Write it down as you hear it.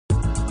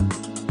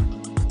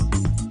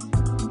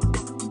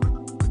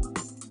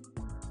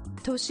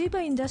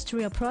Toshiba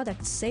Industrial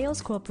Products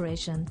Sales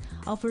Corporation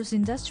offers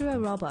industrial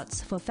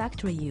robots for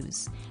factory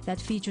use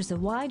that features a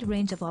wide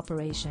range of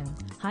operation,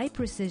 high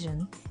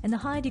precision, and a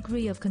high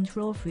degree of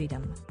control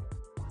freedom.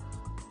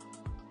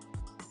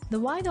 The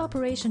wide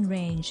operation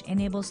range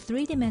enables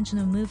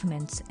three-dimensional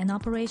movements and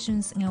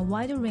operations in a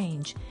wider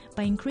range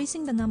by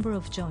increasing the number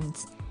of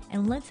joints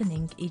and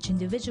lengthening each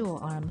individual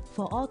arm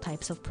for all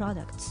types of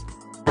products.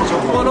 直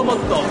行ロボッ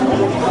ト COMPO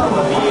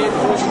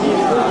BA-II シリー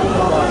ズ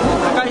は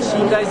高い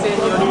信頼性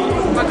により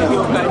各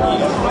業界に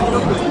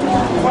広く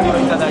ご利用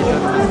いただいており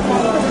ます。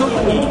特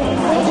に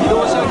自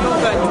動車業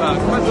界には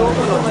数多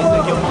くの実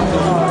績を持って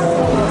おります。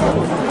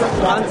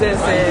安全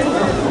性、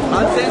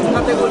安全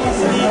カテゴリー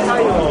3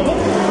対応コ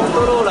ント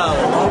ローラー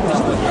を準備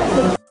しており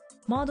ます。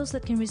Models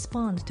that can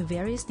respond to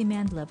various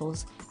demand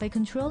levels by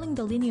controlling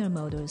the linear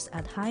motors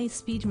at high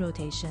speed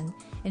rotation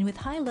and with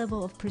high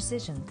level of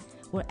precision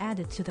were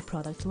added to the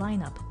product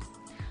lineup.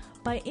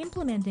 By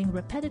implementing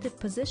repetitive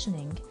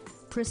positioning,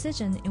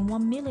 precision in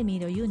 1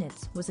 mm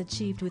units was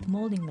achieved with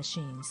molding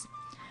machines.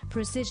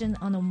 Precision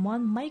on a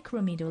 1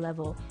 micrometer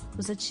level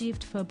was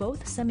achieved for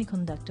both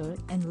semiconductor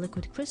and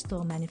liquid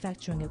crystal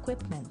manufacturing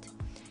equipment.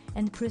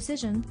 And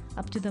precision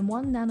up to the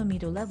 1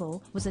 nanometer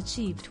level was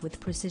achieved with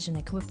precision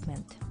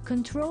equipment.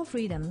 Control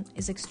freedom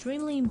is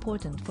extremely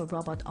important for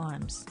robot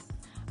arms.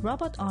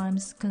 Robot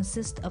arms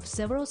consist of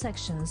several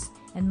sections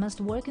and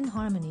must work in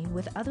harmony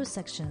with other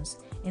sections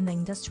in the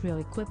industrial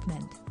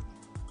equipment.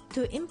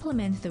 To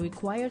implement the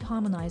required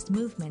harmonized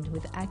movement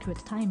with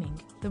accurate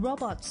timing, the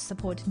robots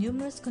support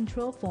numerous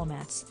control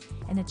formats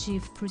and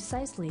achieve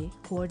precisely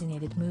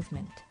coordinated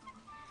movement.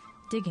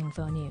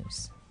 Diginfo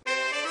News.